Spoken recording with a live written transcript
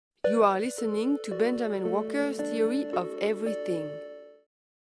You are listening to Benjamin Walker's Theory of Everything.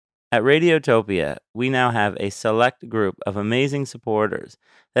 At Radiotopia, we now have a select group of amazing supporters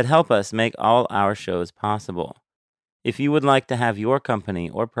that help us make all our shows possible. If you would like to have your company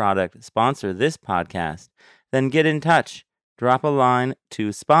or product sponsor this podcast, then get in touch. Drop a line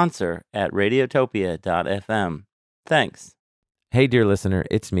to sponsor@radiotopia.fm. Thanks. Hey, dear listener,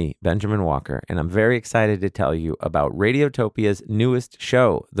 it's me, Benjamin Walker, and I'm very excited to tell you about Radiotopia's newest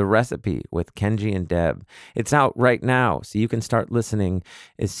show, The Recipe with Kenji and Deb. It's out right now, so you can start listening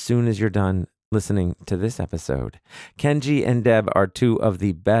as soon as you're done listening to this episode. Kenji and Deb are two of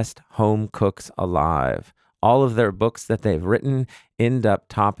the best home cooks alive. All of their books that they've written end up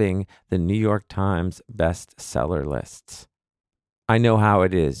topping the New York Times bestseller lists. I know how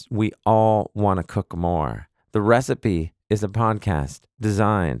it is. We all want to cook more. The Recipe is a podcast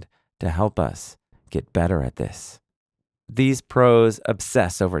designed to help us get better at this. These pros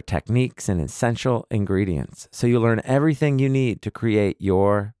obsess over techniques and essential ingredients, so you learn everything you need to create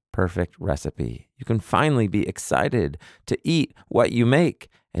your perfect recipe. You can finally be excited to eat what you make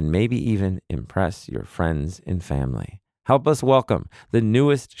and maybe even impress your friends and family. Help us welcome the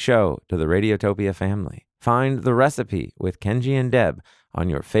newest show to the Radiotopia family. Find The Recipe with Kenji and Deb on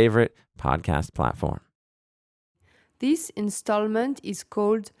your favorite podcast platform. This installment is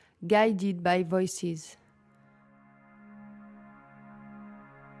called Guided by Voices.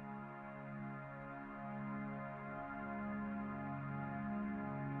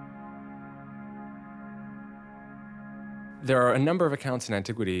 There are a number of accounts in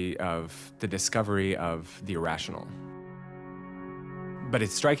antiquity of the discovery of the irrational. But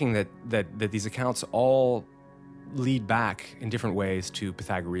it's striking that these accounts all lead back in different ways to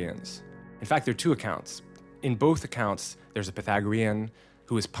Pythagoreans. In fact, there are two accounts. In both accounts, there's a Pythagorean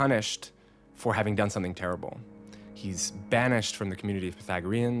who is punished for having done something terrible. He's banished from the community of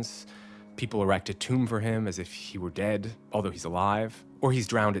Pythagoreans. People erect a tomb for him as if he were dead, although he's alive. Or he's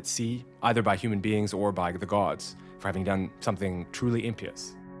drowned at sea, either by human beings or by the gods, for having done something truly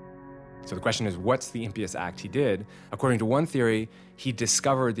impious. So the question is, what's the impious act he did? According to one theory, he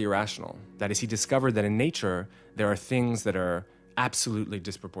discovered the irrational. That is, he discovered that in nature, there are things that are absolutely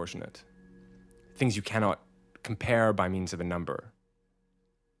disproportionate. Things you cannot compare by means of a number.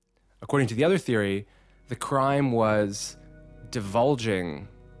 According to the other theory, the crime was divulging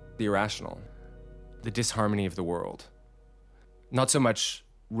the irrational, the disharmony of the world. Not so much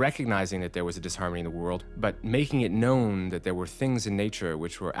recognizing that there was a disharmony in the world, but making it known that there were things in nature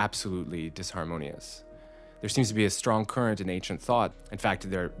which were absolutely disharmonious. There seems to be a strong current in ancient thought. In fact,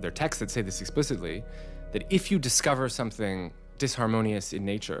 there are texts that say this explicitly, that if you discover something disharmonious in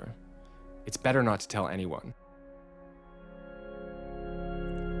nature, it's better not to tell anyone.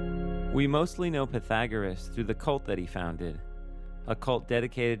 We mostly know Pythagoras through the cult that he founded, a cult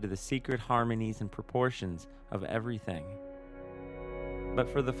dedicated to the secret harmonies and proportions of everything. But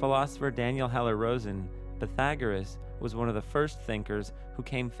for the philosopher Daniel Heller Rosen, Pythagoras was one of the first thinkers who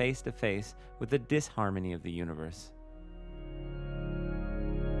came face to face with the disharmony of the universe.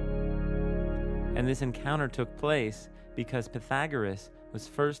 And this encounter took place because Pythagoras was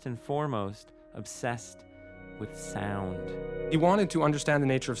first and foremost obsessed with sound. He wanted to understand the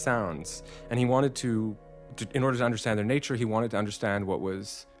nature of sounds, and he wanted to, in order to understand their nature, he wanted to understand what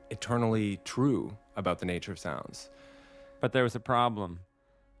was eternally true about the nature of sounds. But there was a problem.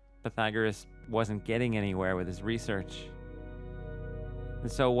 Pythagoras wasn't getting anywhere with his research.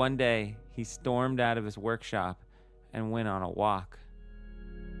 And so one day, he stormed out of his workshop and went on a walk.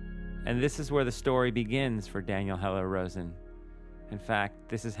 And this is where the story begins for Daniel Heller Rosen. In fact,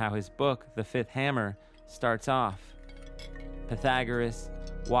 this is how his book, The Fifth Hammer, starts off. Pythagoras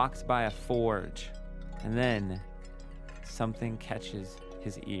walks by a forge, and then something catches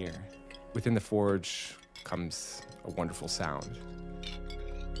his ear. Within the forge comes a wonderful sound.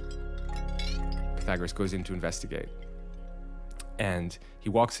 Pythagoras goes in to investigate. And he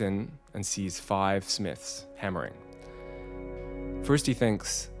walks in and sees 5 smiths hammering. First he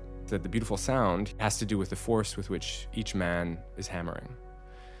thinks that the beautiful sound has to do with the force with which each man is hammering.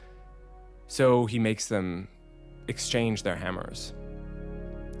 So he makes them exchange their hammers,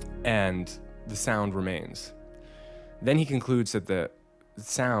 and the sound remains. Then he concludes that the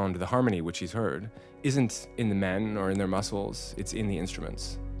sound, the harmony which he's heard, isn't in the men or in their muscles, it's in the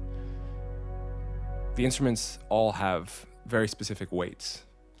instruments. The instruments all have very specific weights.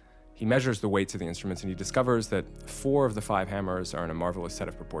 He measures the weights of the instruments and he discovers that 4 of the 5 hammers are in a marvelous set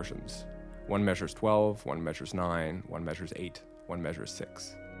of proportions. One measures 12, one measures 9, one measures 8, one measures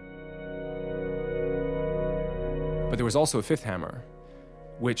 6. But there was also a 5th hammer,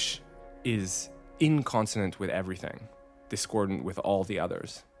 which is inconsonant with everything, discordant with all the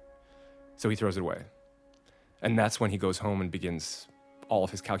others. So he throws it away. And that's when he goes home and begins all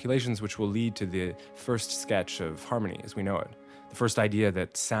of his calculations, which will lead to the first sketch of harmony as we know it. The first idea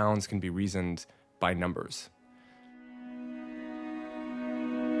that sounds can be reasoned by numbers.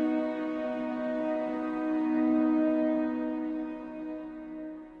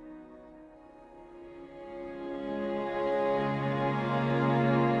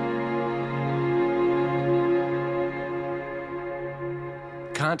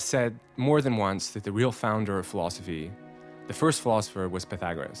 Kant said more than once that the real founder of philosophy, the first philosopher, was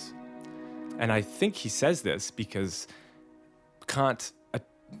Pythagoras. And I think he says this because Kant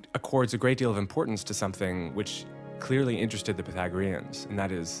accords a great deal of importance to something which clearly interested the Pythagoreans, and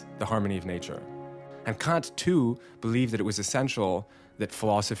that is the harmony of nature. And Kant, too, believed that it was essential that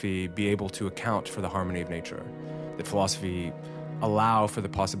philosophy be able to account for the harmony of nature, that philosophy allow for the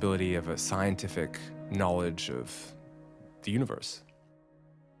possibility of a scientific knowledge of the universe.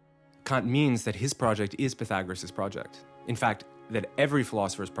 Kant means that his project is Pythagoras' project. In fact, that every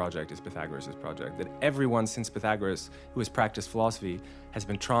philosopher's project is Pythagoras' project, that everyone since Pythagoras who has practiced philosophy has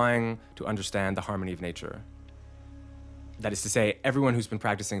been trying to understand the harmony of nature. That is to say, everyone who's been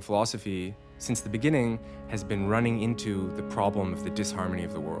practicing philosophy since the beginning has been running into the problem of the disharmony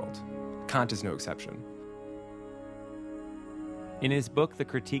of the world. Kant is no exception. In his book, The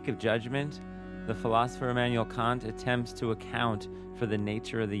Critique of Judgment, the philosopher Immanuel Kant attempts to account for the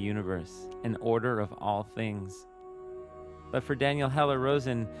nature of the universe and order of all things. But for Daniel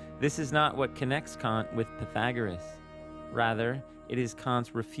Heller-Rosen, this is not what connects Kant with Pythagoras. Rather, it is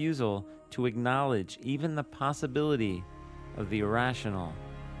Kant's refusal to acknowledge even the possibility of the irrational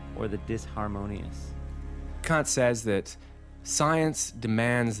or the disharmonious. Kant says that science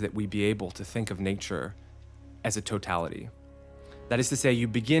demands that we be able to think of nature as a totality. That is to say, you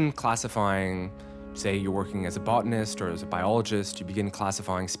begin classifying, say you're working as a botanist or as a biologist, you begin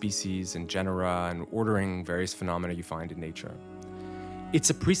classifying species and genera and ordering various phenomena you find in nature. It's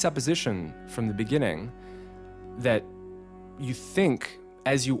a presupposition from the beginning that you think,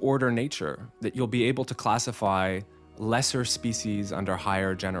 as you order nature, that you'll be able to classify lesser species under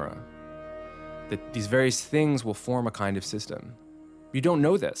higher genera, that these various things will form a kind of system. You don't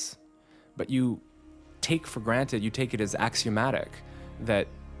know this, but you take for granted, you take it as axiomatic that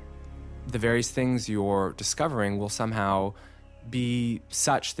the various things you're discovering will somehow be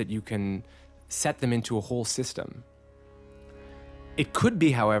such that you can set them into a whole system. It could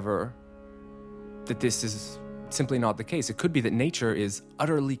be, however, that this is simply not the case. It could be that nature is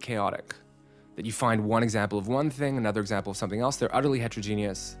utterly chaotic, that you find one example of one thing, another example of something else. They're utterly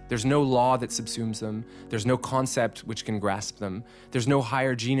heterogeneous. There's no law that subsumes them. There's no concept which can grasp them. There's no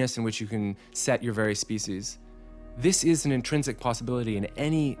higher genus in which you can set your various species. This is an intrinsic possibility in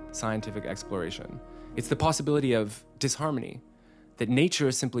any scientific exploration. It's the possibility of disharmony, that nature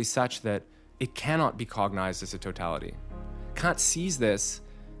is simply such that it cannot be cognized as a totality. Kant sees this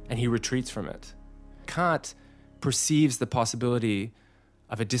and he retreats from it. Kant perceives the possibility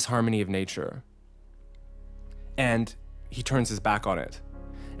of a disharmony of nature, and he turns his back on it.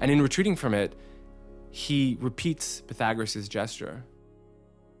 And in retreating from it, he repeats Pythagoras' gesture.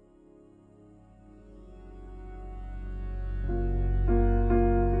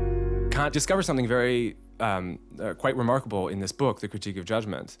 Kant discovers something very quite remarkable in this book, The Critique of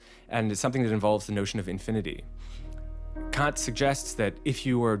Judgment, and it's something that involves the notion of infinity. Kant suggests that if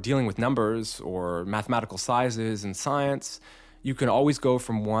you are dealing with numbers or mathematical sizes in science, you can always go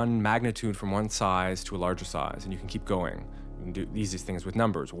from one magnitude, from one size to a larger size, and you can keep going. You can do these things with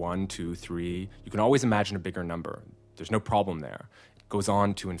numbers, 1, 2, 3. You can always imagine a bigger number. There's no problem there. It goes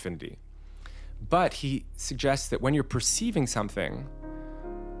on to infinity. But he suggests that when you're perceiving something,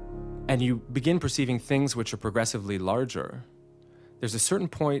 and you begin perceiving things which are progressively larger, there's a certain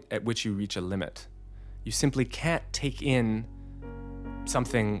point at which you reach a limit. You simply can't take in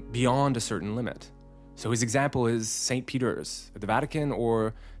something beyond a certain limit. So his example is St. Peter's at the Vatican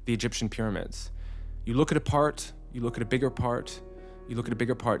or the Egyptian pyramids. You look at a part, you look at a bigger part, you look at a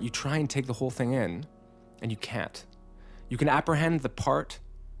bigger part, you try and take the whole thing in, and you can't. You can apprehend the part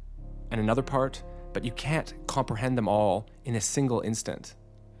and another part, but you can't comprehend them all in a single instant.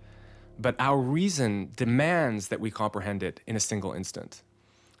 But our reason demands that we comprehend it in a single instant.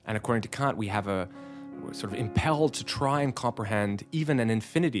 And according to Kant, we're sort of impelled to try and comprehend even an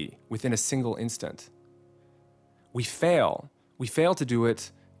infinity within a single instant. We fail to do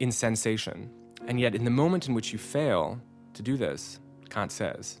it in sensation. And yet in the moment in which you fail to do this, Kant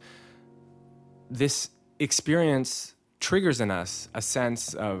says, this experience triggers in us a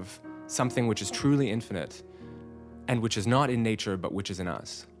sense of something which is truly infinite and which is not in nature but which is in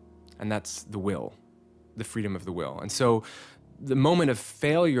us. And that's the will, the freedom of the will. And so the moment of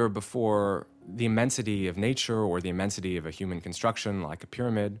failure before the immensity of nature or the immensity of a human construction like a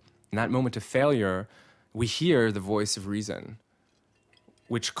pyramid, in that moment of failure, we hear the voice of reason,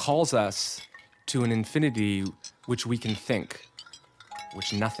 which calls us to an infinity which we can think,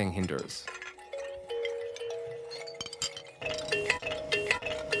 which nothing hinders.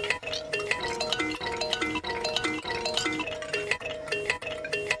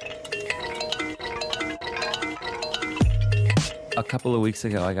 A couple of weeks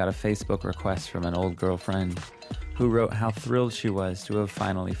ago, I got a Facebook request from an old girlfriend who wrote how thrilled she was to have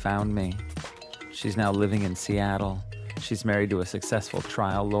finally found me. She's now living in Seattle. She's married to a successful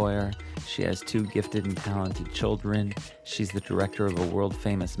trial lawyer. She has 2 gifted and talented children. She's the director of a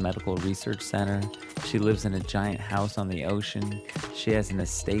world-famous medical research center. She lives in a giant house on the ocean. She has an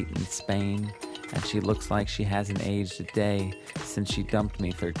estate in Spain. And she looks like she hasn't aged a day since she dumped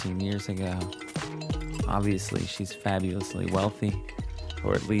me 13 years ago. Obviously, she's fabulously wealthy,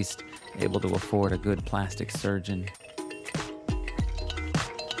 or at least able to afford a good plastic surgeon.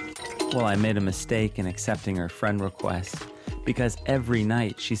 Well, I made a mistake in accepting her friend request because every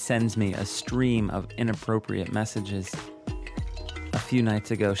night she sends me a stream of inappropriate messages. A few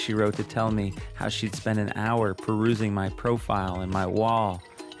nights ago, she wrote to tell me how she'd spent an hour perusing my profile and my wall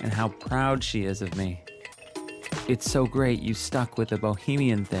and how proud she is of me. "It's so great you stuck with the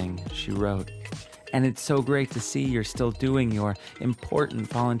bohemian thing," she wrote. "And it's so great to see you're still doing your important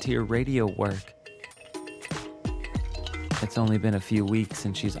volunteer radio work." It's only been a few weeks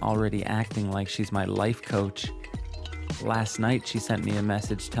and she's already acting like she's my life coach. Last night she sent me a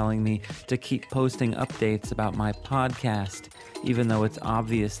message telling me to keep posting updates about my podcast, even though it's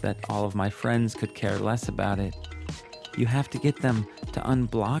obvious that all of my friends could care less about it. "You have to get them to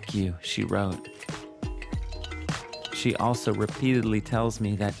unblock you," she wrote. She also repeatedly tells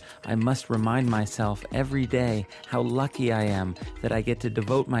me that I must remind myself every day how lucky I am that I get to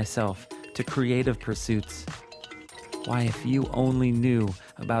devote myself to creative pursuits. Why, if you only knew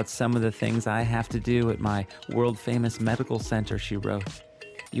about some of the things I have to do at my world-famous medical center, she wrote,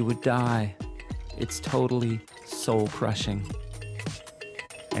 you would die. It's totally soul-crushing.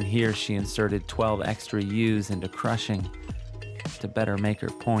 And here she inserted 12 extra U's into crushing to better make her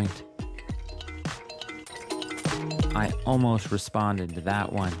point. I almost responded to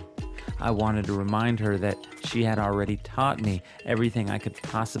that one. I wanted to remind her that she had already taught me everything I could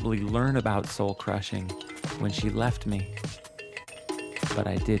possibly learn about soul crushing when she left me. But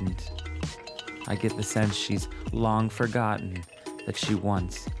I didn't. I get the sense she's long forgotten that she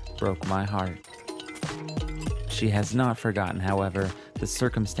once broke my heart. She has not forgotten, however, the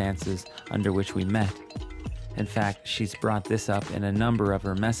circumstances under which we met. In fact, she's brought this up in a number of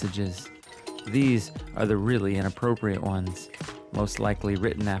her messages. These are the really inappropriate ones, most likely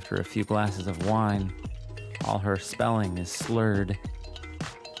written after a few glasses of wine. All her spelling is slurred,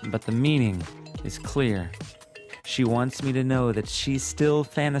 but the meaning is clear. She wants me to know that she still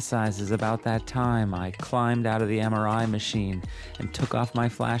fantasizes about that time I climbed out of the MRI machine and took off my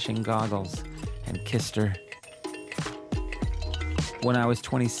flashing goggles and kissed her. When I was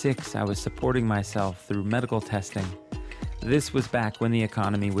 26, I was supporting myself through medical testing. This was back when the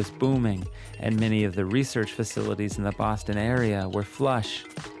economy was booming and many of the research facilities in the Boston area were flush.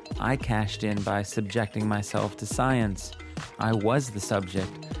 I cashed in by subjecting myself to science. I was the subject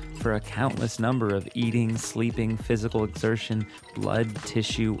for a countless number of eating, sleeping, physical exertion, blood,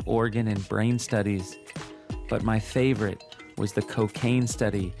 tissue, organ, and brain studies. But my favorite was the cocaine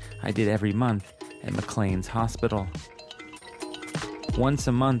study I did every month at McLean's Hospital. Once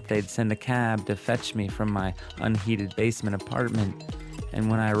a month, they'd send a cab to fetch me from my unheated basement apartment, and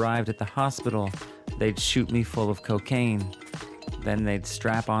when I arrived at the hospital, they'd shoot me full of cocaine. Then they'd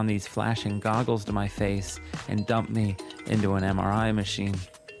strap on these flashing goggles to my face and dump me into an MRI machine.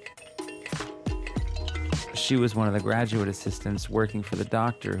 She was one of the graduate assistants working for the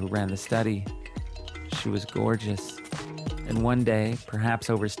doctor who ran the study. She was gorgeous. And one day, perhaps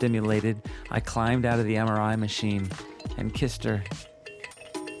overstimulated, I climbed out of the MRI machine and kissed her.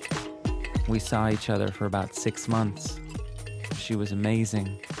 We saw each other for about 6 months. She was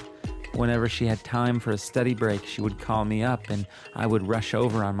amazing. Whenever she had time for a study break, she would call me up and I would rush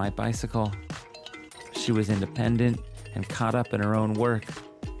over on my bicycle. She was independent and caught up in her own work.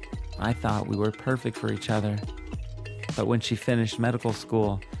 I thought we were perfect for each other. But when she finished medical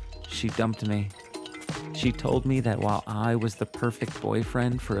school, she dumped me. She told me that while I was the perfect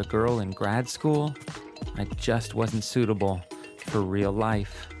boyfriend for a girl in grad school, I just wasn't suitable for real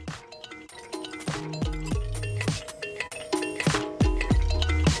life.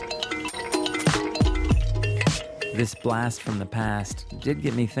 This blast from the past did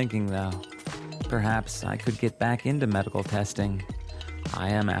get me thinking, though. Perhaps I could get back into medical testing. I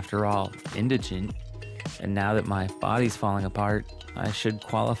am, after all, indigent, and now that my body's falling apart, I should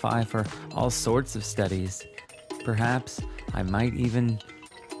qualify for all sorts of studies. Perhaps I might even,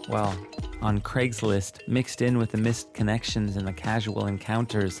 well, on Craigslist, mixed in with the missed connections and the casual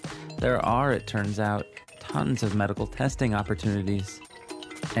encounters, there are, it turns out, tons of medical testing opportunities,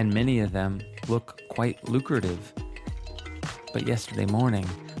 and many of them look quite lucrative. But yesterday morning,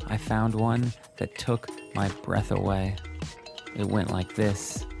 I found one that took my breath away. It went like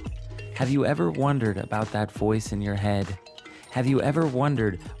this. Have you ever wondered about that voice in your head? Have you ever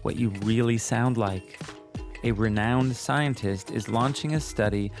wondered what you really sound like? A renowned scientist is launching a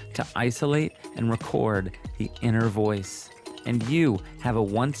study to isolate and record the inner voice. And you have a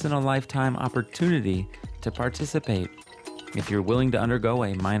once-in-a-lifetime opportunity to participate. If you're willing to undergo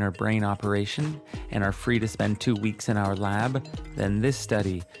a minor brain operation and are free to spend 2 weeks in our lab, then this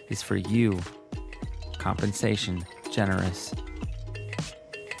study is for you. Compensation generous.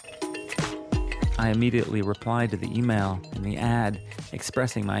 I immediately replied to the email and the ad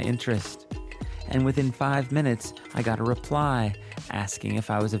expressing my interest. And within 5 minutes, I got a reply asking if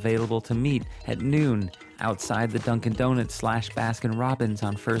I was available to meet at noon outside the Dunkin' Donuts / Baskin Robbins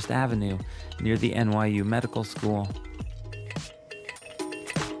on First Avenue near the NYU Medical School.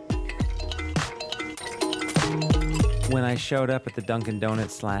 When I showed up at the Dunkin'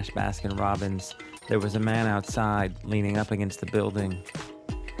 Donuts / Baskin Robbins, there was a man outside leaning up against the building.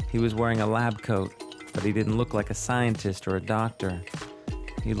 He was wearing a lab coat, but he didn't look like a scientist or a doctor.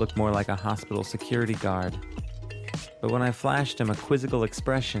 He looked more like a hospital security guard. But when I flashed him a quizzical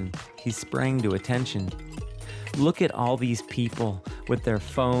expression, he sprang to attention. Look at all these people with their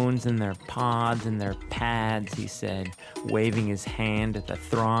phones and their pods and their pads, he said, waving his hand at the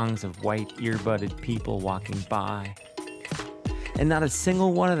throngs of white earbudded people walking by. And not a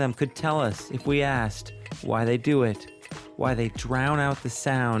single one of them could tell us, if we asked, why they do it, why they drown out the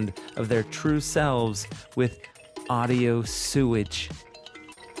sound of their true selves with audio sewage.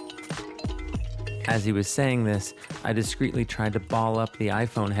 As he was saying this, I discreetly tried to ball up the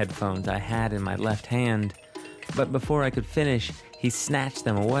iPhone headphones I had in my left hand. But before I could finish, he snatched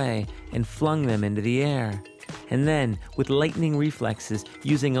them away and flung them into the air. And then, with lightning reflexes,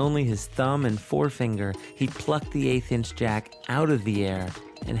 using only his thumb and forefinger, he plucked the 1/8-inch jack out of the air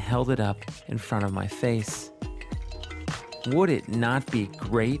and held it up in front of my face. Would it not be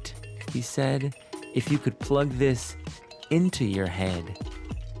great, he said, if you could plug this into your head?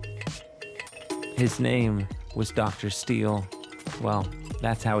 His name was Dr. Steele. Well,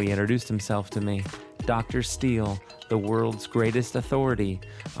 that's how he introduced himself to me. Dr. Steele, the world's greatest authority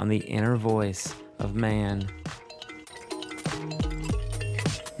on the inner voice of man.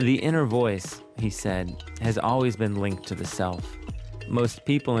 The inner voice, he said, has always been linked to the self. Most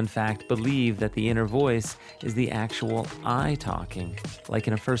people, in fact, believe that the inner voice is the actual I talking, like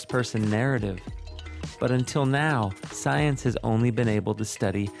in a first-person narrative. But until now, science has only been able to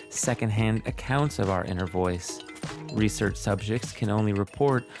study secondhand accounts of our inner voice. Research subjects can only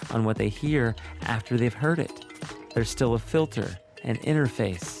report on what they hear after they've heard it. There's still a filter, an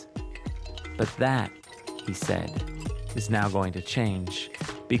interface. But that, he said, is now going to change,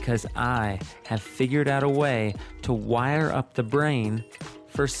 because I have figured out a way to wire up the brain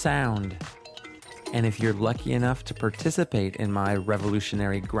for sound. And if you're lucky enough to participate in my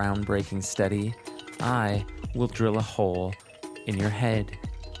revolutionary, groundbreaking study, I will drill a hole in your head.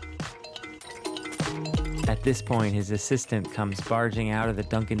 At this point, his assistant comes barging out of the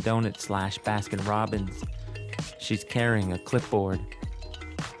Dunkin' Donuts / Baskin Robbins. She's carrying a clipboard.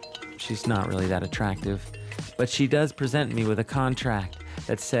 She's not really that attractive, but she does present me with a contract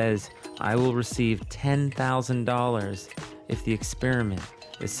that says I will receive $10,000 if the experiment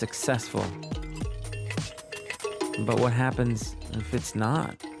is successful. But what happens if it's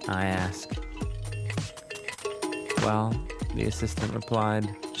not? I ask. Well, the assistant replied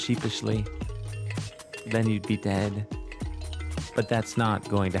sheepishly, then you'd be dead. But that's not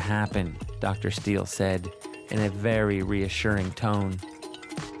going to happen, Dr. Steele said in a very reassuring tone.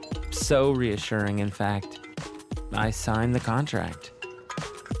 So reassuring, in fact, I signed the contract.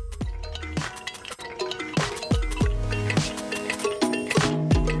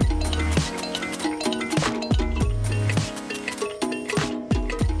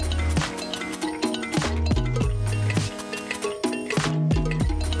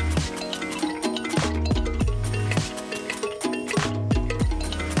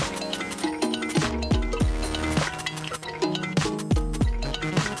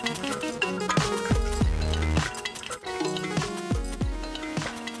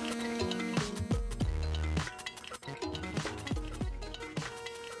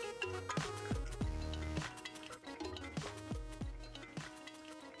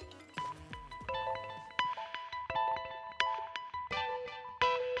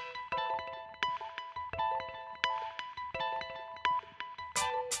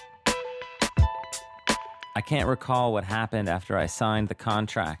 I can't recall what happened after I signed the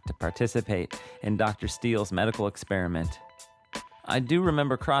contract to participate in Dr. Steele's medical experiment. I do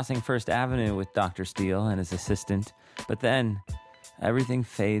remember crossing First Avenue with Dr. Steele and his assistant, but then everything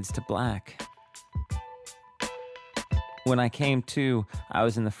fades to black. When I came to, I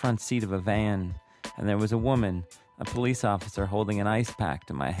was in the front seat of a van, and there was a woman, a police officer, holding an ice pack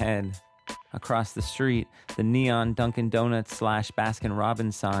to my head. Across the street, the neon Dunkin' Donuts / Baskin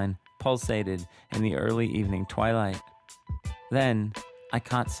Robbins sign pulsated in the early evening twilight. Then, I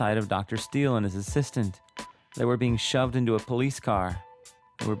caught sight of Dr. Steele and his assistant. They were being shoved into a police car.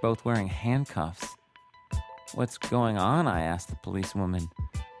 They were both wearing handcuffs. "What's going on?" I asked the policewoman.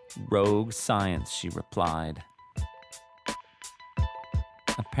 "Rogue science," she replied.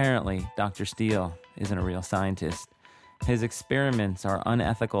 Apparently, Dr. Steele isn't a real scientist. His experiments are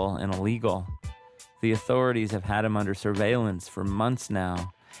unethical and illegal. The authorities have had him under surveillance for months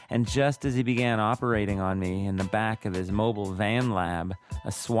now, and just as he began operating on me in the back of his mobile van lab,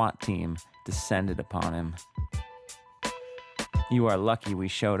 a SWAT team descended upon him. "You are lucky we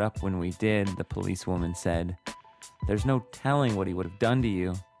showed up when we did," the policewoman said. "There's no telling what he would have done to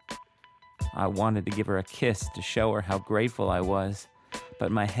you." I wanted to give her a kiss to show her how grateful I was,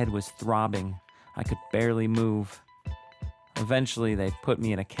 but my head was throbbing. I could barely move. Eventually, they put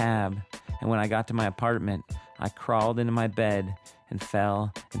me in a cab, and when I got to my apartment, I crawled into my bed and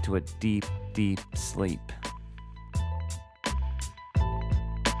fell into a deep, deep sleep.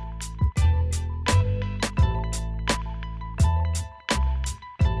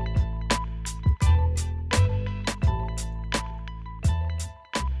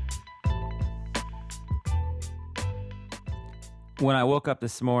 When I woke up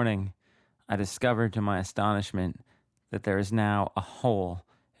this morning, I discovered to my astonishment that there is now a hole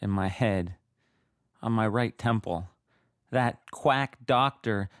in my head, on my right temple. That quack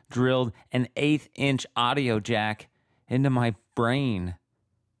doctor drilled an 1/8-inch audio jack into my brain.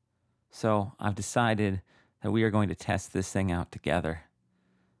 So I've decided that we are going to test this thing out together.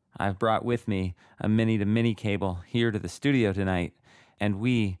 I've brought with me a mini-to-mini cable here to the studio tonight, and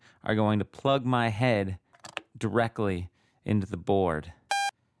we are going to plug my head directly into the board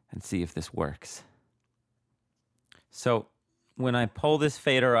and see if this works. So when I pull this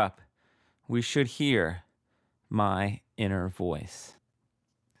fader up, we should hear my inner voice.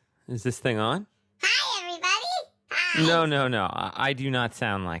 Is this thing on? Hi, everybody. Hi. No. I do not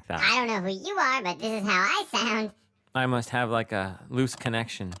sound like that. I don't know who you are, but this is how I sound. I must have like a loose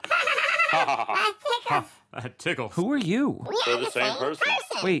connection. That tickles. That tickles. Who are you? We We're are the same person.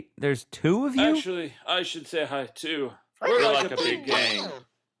 Wait, there's two of you? Actually, I should say hi too. We're like a big gang.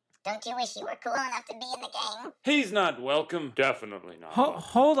 Don't you wish you were cool enough to be in the gang? He's not welcome. Definitely not.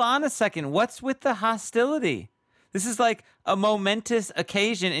 Hold on a second. What's with the hostility? This is like a momentous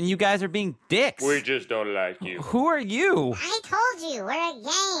occasion and you guys are being dicks. We just don't like you. Who are you? I told you, we're a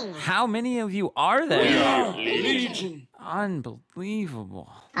gang. How many of you are We there? are Legion.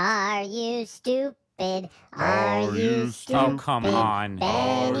 Unbelievable. Are you stupid? Are you stupid? Oh, come on.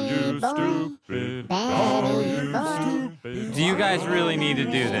 Benny boy. Benny boy. Do you guys really need to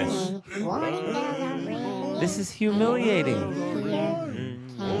do this? Warning bells are ringing. This is humiliating.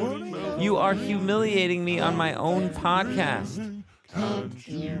 Here. You are humiliating me on my own podcast.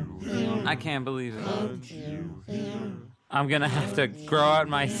 I can't believe it. I'm gonna have to grow out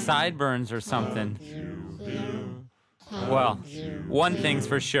my sideburns or something. Well, one thing's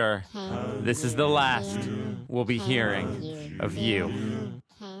for sure. This is the last we'll be hearing of you.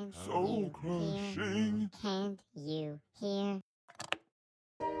 So crushing. Can't you hear?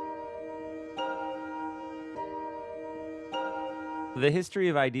 The history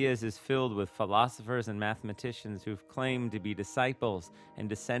of ideas is filled with philosophers and mathematicians who've claimed to be disciples and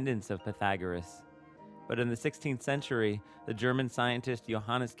descendants of Pythagoras. But in the 16th century, the German scientist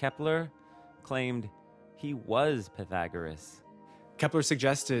Johannes Kepler claimed he was Pythagoras. Kepler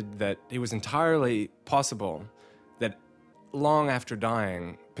suggested that it was entirely possible that long after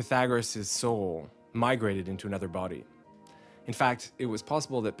dying, Pythagoras' soul migrated into another body. In fact, it was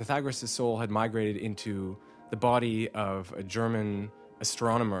possible that Pythagoras' soul had migrated into the body of a German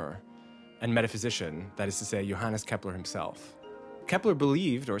astronomer and metaphysician, that is to say, Johannes Kepler himself. Kepler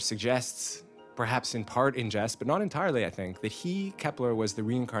believed, or suggests, perhaps in part in jest, but not entirely, I think, that he, Kepler, was the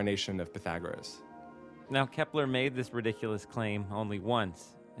reincarnation of Pythagoras. Now, Kepler made this ridiculous claim only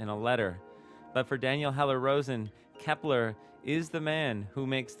once, in a letter. But for Daniel Heller-Rosen, Kepler is the man who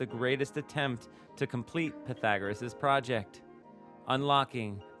makes the greatest attempt to complete Pythagoras' project,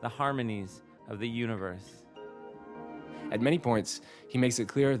 unlocking the harmonies of the universe. At many points, he makes it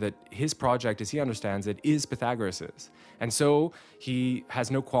clear that his project, as he understands it, is Pythagoras's. And so he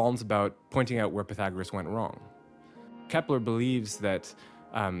has no qualms about pointing out where Pythagoras went wrong. Kepler believes that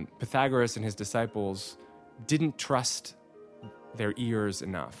Pythagoras and his disciples didn't trust their ears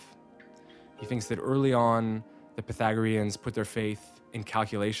enough. He thinks that early on, the Pythagoreans put their faith in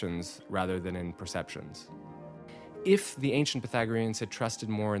calculations rather than in perceptions. If the ancient Pythagoreans had trusted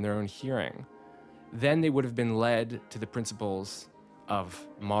more in their own hearing, then they would have been led to the principles of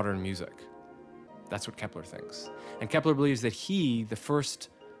modern music. That's what Kepler thinks. And Kepler believes that he, the first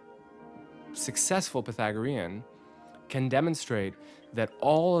successful Pythagorean, can demonstrate that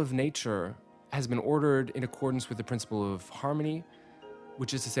all of nature has been ordered in accordance with the principle of harmony,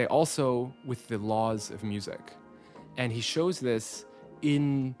 which is to say also with the laws of music. And he shows this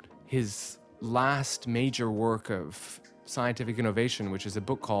in his last major work of scientific innovation, which is a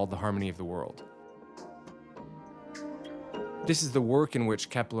book called The Harmony of the World. This is the work in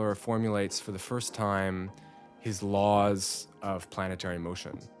which Kepler formulates for the first time his laws of planetary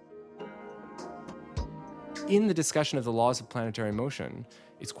motion. In the discussion of the laws of planetary motion,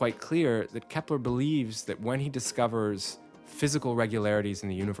 it's quite clear that Kepler believes that when he discovers physical regularities in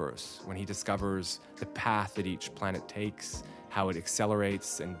the universe, when he discovers the path that each planet takes, how it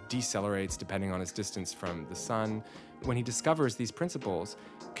accelerates and decelerates depending on its distance from the sun, when he discovers these principles,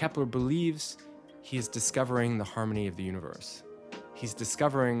 Kepler believes he is discovering the harmony of the universe. He's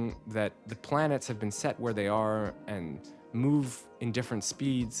discovering that the planets have been set where they are and move in different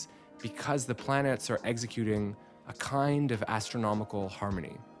speeds because the planets are executing a kind of astronomical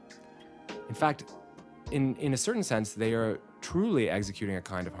harmony. In fact, in a certain sense, they are truly executing a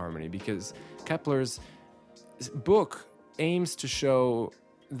kind of harmony, because Kepler's book aims to show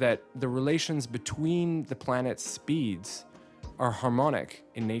that the relations between the planets' speeds are harmonic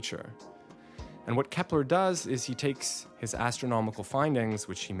in nature. And what Kepler does is he takes his astronomical findings,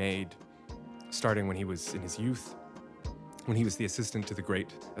 which he made starting when he was in his youth, when he was the assistant to the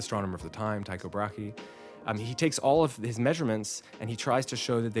great astronomer of the time, Tycho Brahe. He takes all of his measurements and he tries to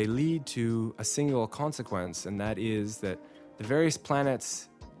show that they lead to a single consequence, and that is that the various planets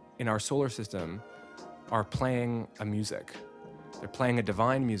in our solar system are playing a music. They're playing a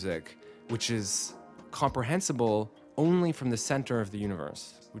divine music, which is comprehensible only from the center of the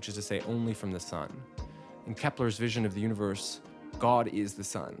universe, which is to say, only from the sun. In Kepler's vision of the universe, God is the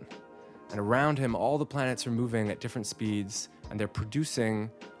sun. And around him, all the planets are moving at different speeds, and they're producing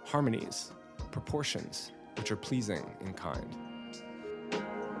harmonies, proportions, which are pleasing in kind.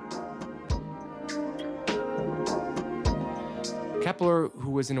 Kepler,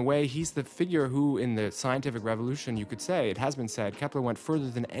 who was in a way, he's the figure who, in the scientific revolution, you could say, it has been said, Kepler went further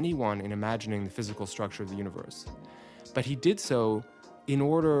than anyone in imagining the physical structure of the universe. But he did so in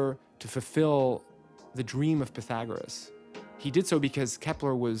order to fulfill the dream of Pythagoras. He did so because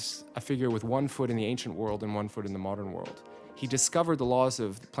Kepler was a figure with one foot in the ancient world and one foot in the modern world. He discovered the laws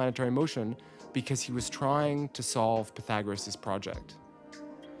of planetary motion because he was trying to solve Pythagoras' project.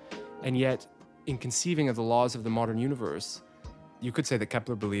 And yet, in conceiving of the laws of the modern universe, you could say that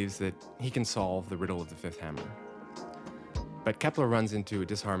Kepler believes that he can solve the riddle of the fifth hammer. But Kepler runs into a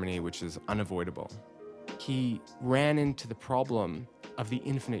disharmony which is unavoidable. He ran into the problem of the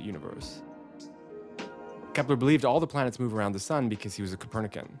infinite universe. Kepler believed all the planets move around the sun because he was a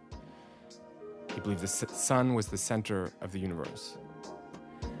Copernican. He believed the sun was the center of the universe.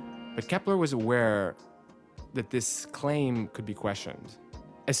 But Kepler was aware that this claim could be questioned.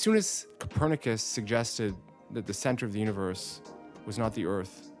 As soon as Copernicus suggested that the center of the universe was not the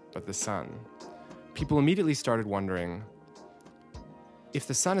Earth, but the sun, people immediately started wondering, if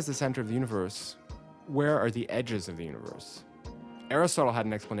the sun is the center of the universe, where are the edges of the universe? Aristotle had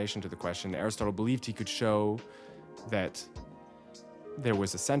an explanation to the question. Aristotle believed he could show that there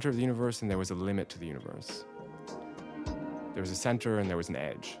was a center of the universe and there was a limit to the universe. There was a center and there was an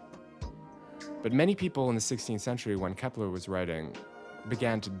edge. But many people in the 16th century, when Kepler was writing,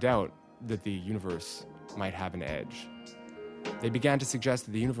 began to doubt that the universe might have an edge. They began to suggest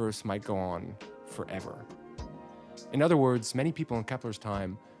that the universe might go on forever. In other words, many people in Kepler's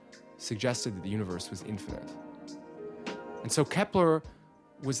time suggested that the universe was infinite. And so Kepler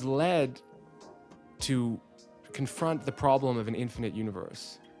was led to confront the problem of an infinite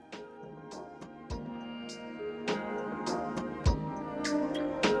universe.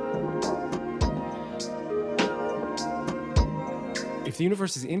 If the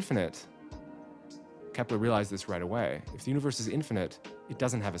universe is infinite, Kepler realized this right away. If the universe is infinite, it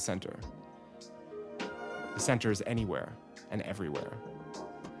doesn't have a center. The center is anywhere and everywhere.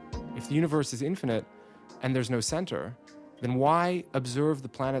 If the universe is infinite and there's no center, then why observe the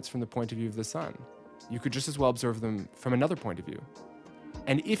planets from the point of view of the sun? You could just as well observe them from another point of view.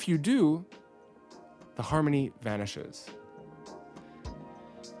 And if you do, the harmony vanishes.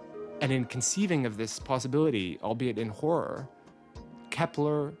 And in conceiving of this possibility, albeit in horror,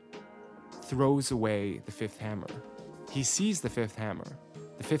 Kepler throws away the fifth hammer. He sees the fifth hammer.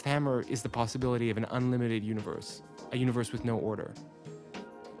 The fifth hammer is the possibility of an unlimited universe, a universe with no order.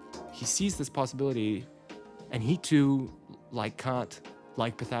 He sees this possibility, and he too, like Kant,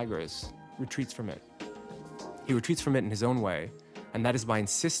 like Pythagoras, retreats from it. He retreats from it in his own way, and that is by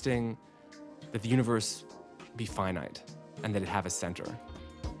insisting that the universe be finite and that it have a center.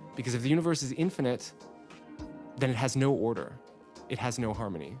 Because if the universe is infinite, then it has no order. It has no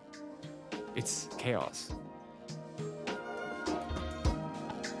harmony. It's chaos.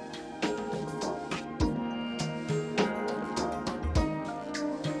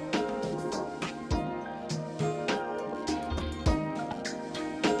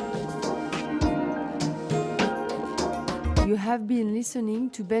 You have been listening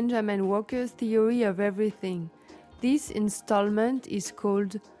to Benjamin Walker's Theory of Everything. This installment is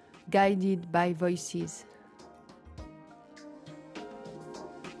called Guided by Voices.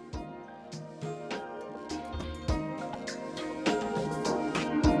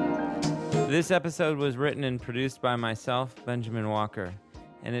 This episode was written and produced by myself, Benjamin Walker,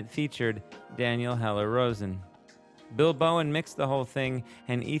 and it featured Daniel Heller Rosen. Bill Bowen mixed the whole thing,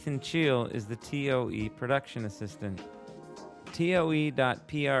 and Ethan Cheel is the TOE production assistant.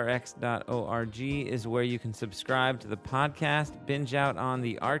 TOE.prx.org is where you can subscribe to the podcast, binge out on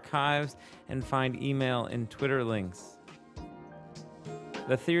the archives, and find email and Twitter links.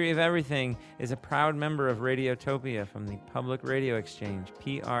 The Theory of Everything is a proud member of Radiotopia from the Public Radio Exchange,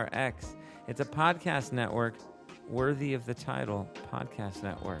 PRX. It's a podcast network worthy of the title Podcast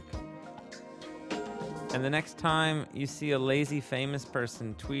Network. And the next time you see a lazy famous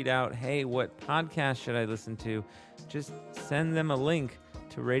person tweet out, hey, what podcast should I listen to? Just send them a link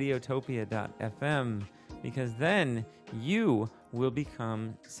to radiotopia.fm, because then you will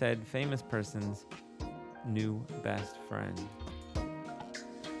become said famous person's new best friend.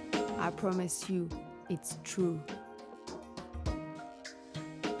 I promise you, it's true.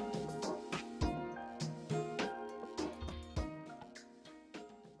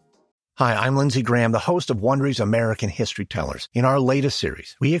 Hi, I'm Lindsey Graham, the host of Wondery's American History Tellers. In our latest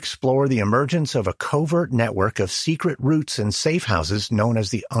series, we explore the emergence of a covert network of secret routes and safe houses known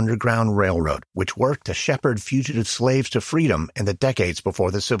as the Underground Railroad, which worked to shepherd fugitive slaves to freedom in the decades before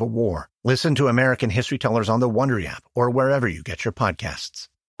the Civil War. Listen to American History Tellers on the Wondery app or wherever you get your podcasts.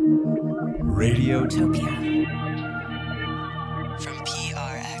 Radiotopia from